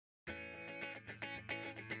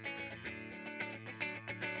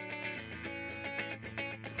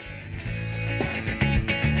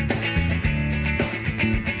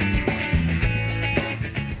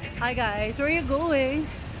Hi guys, where are you going?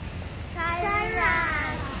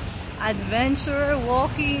 Tagayatay. Adventure,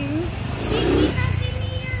 walking.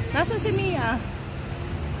 Nasaan si Mia?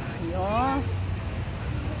 Ayun.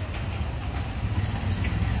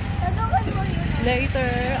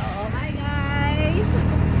 Later. Oh, hi guys.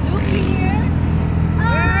 Look here.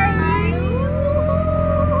 Where are we?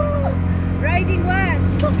 Riding what?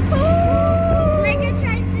 Tuk-tuk. Like a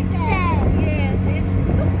tricycle. Yes, it's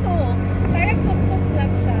tuk-tuk. Parang tuk-tuk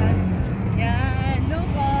lang siya. Yan,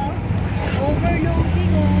 look oh.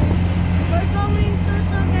 Overloading oh. We're going to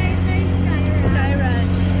Tagaytay Sky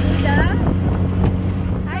Ranch. Diba?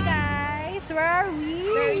 Hi guys, where are we?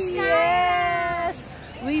 Yes,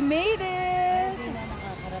 we made it.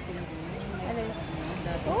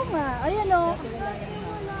 Oh ma, ayan o.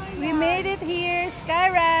 We made it here, Sky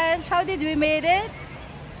Ranch. How did we made it?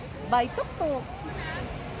 By tuk-tuk.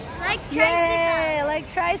 Like tricycle. Yay, like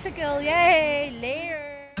tricycle. Yay, later.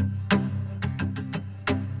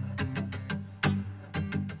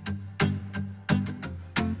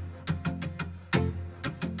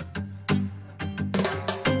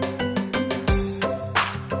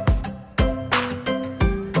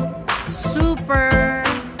 Super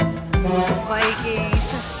Vikings.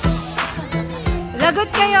 Lagot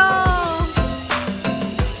kayo!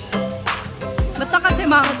 Ba't na kasi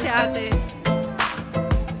mangot si ate?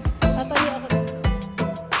 Tatayo ako dito.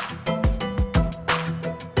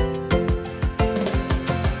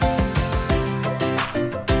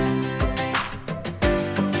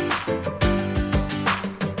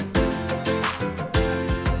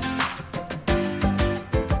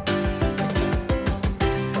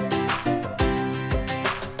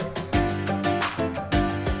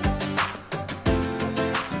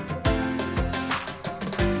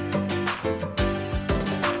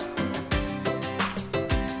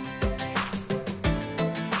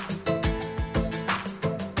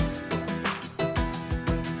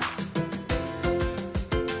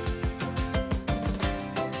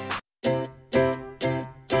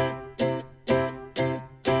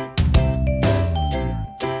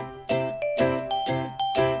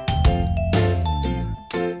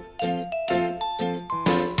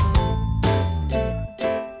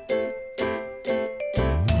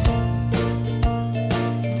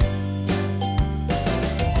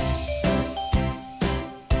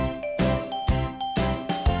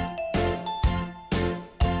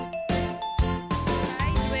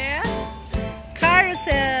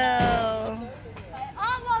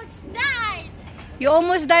 You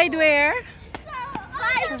almost died where?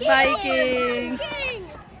 Viking.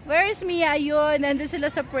 Where is Mia? Ayun, nandun sila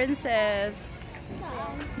sa Princess.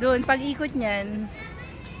 Doon, pag-ikot niyan.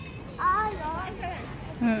 Hi,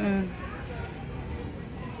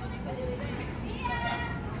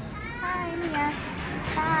 Mia.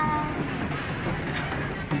 Hi.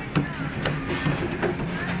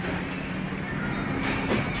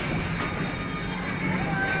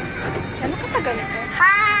 Ano katagal ito?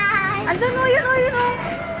 Hi. Andun o, yun o, yun o.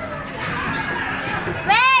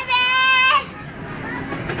 Baby!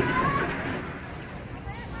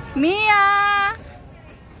 Mia!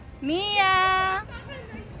 Mia!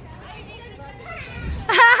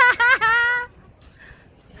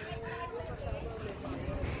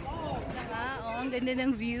 Oh, ang ganda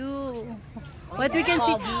ng view. What we can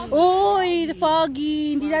see. Uy,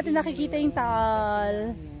 foggy. Hindi natin nakikita yung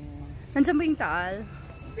taal. Nandiyan ba yung taal?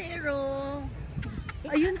 Pero...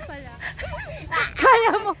 Ayun pala.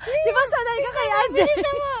 Kaya mo. Di ba sanay ka kay Ate?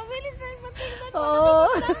 Bilisan mo. Bilisan mo. Oo.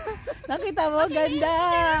 Nakita mo? Ganda.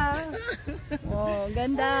 Oh,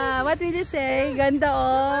 ganda. What will you say? Ganda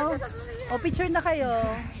oh. O, picture na kayo.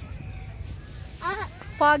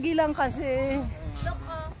 Foggy lang kasi. Look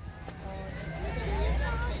oh.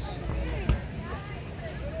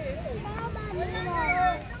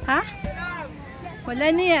 Ha? Wala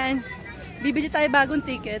na yan. Bibili tayo bagong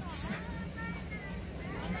tickets.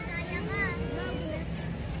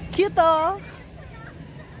 Cute oh.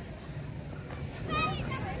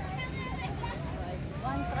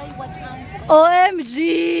 OMG!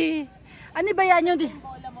 Ano ba yan yung...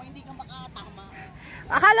 Hindi ka makatama.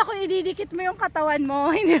 Akala ko ididikit mo yung katawan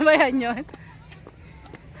mo. Hindi ba yan yun?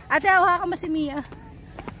 Ate, hawakan mo si Mia.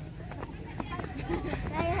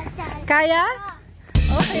 Kaya?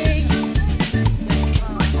 Okay.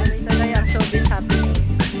 Ito na yung showbiz happening.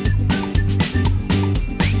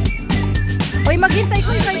 Uy, maghintay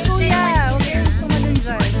ko kay Kuya. Huwag kayong tumalun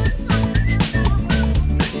dyan.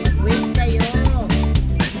 Wait kayo.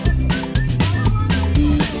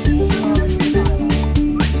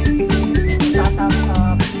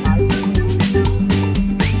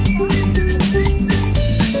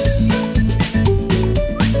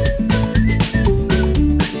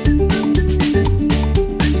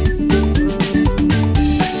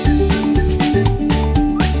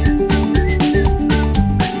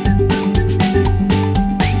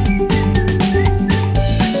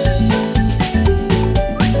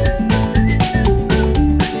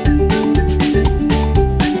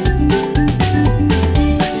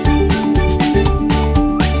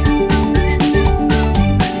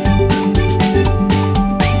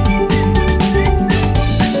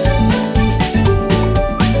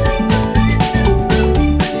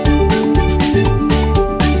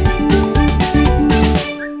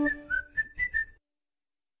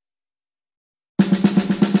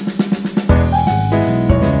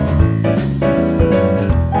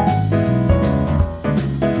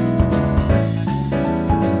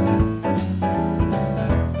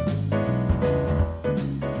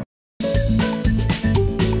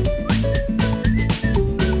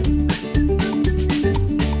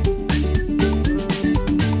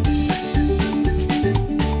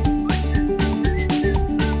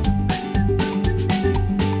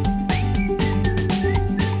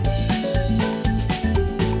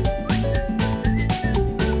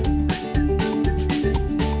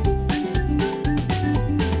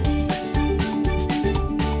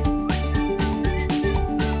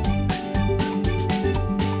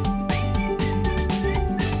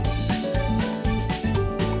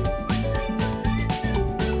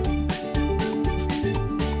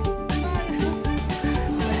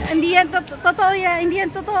 Totoo yan. Hindi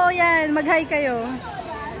yan totoo yan. Mag-hi kayo.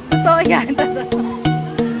 Totoo yan. Totoo.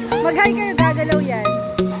 Mag-hi kayo. Gagalaw yan.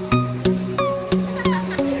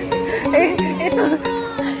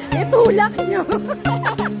 Itulak nyo.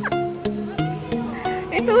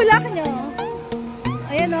 Itulak nyo.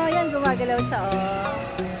 Ayan o. Ayan. Gumagalaw siya o.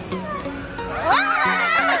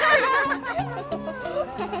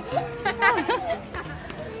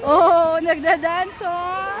 Oh, nagda-dance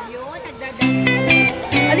oh. Ayun, nagda-dance.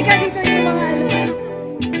 Halika dito.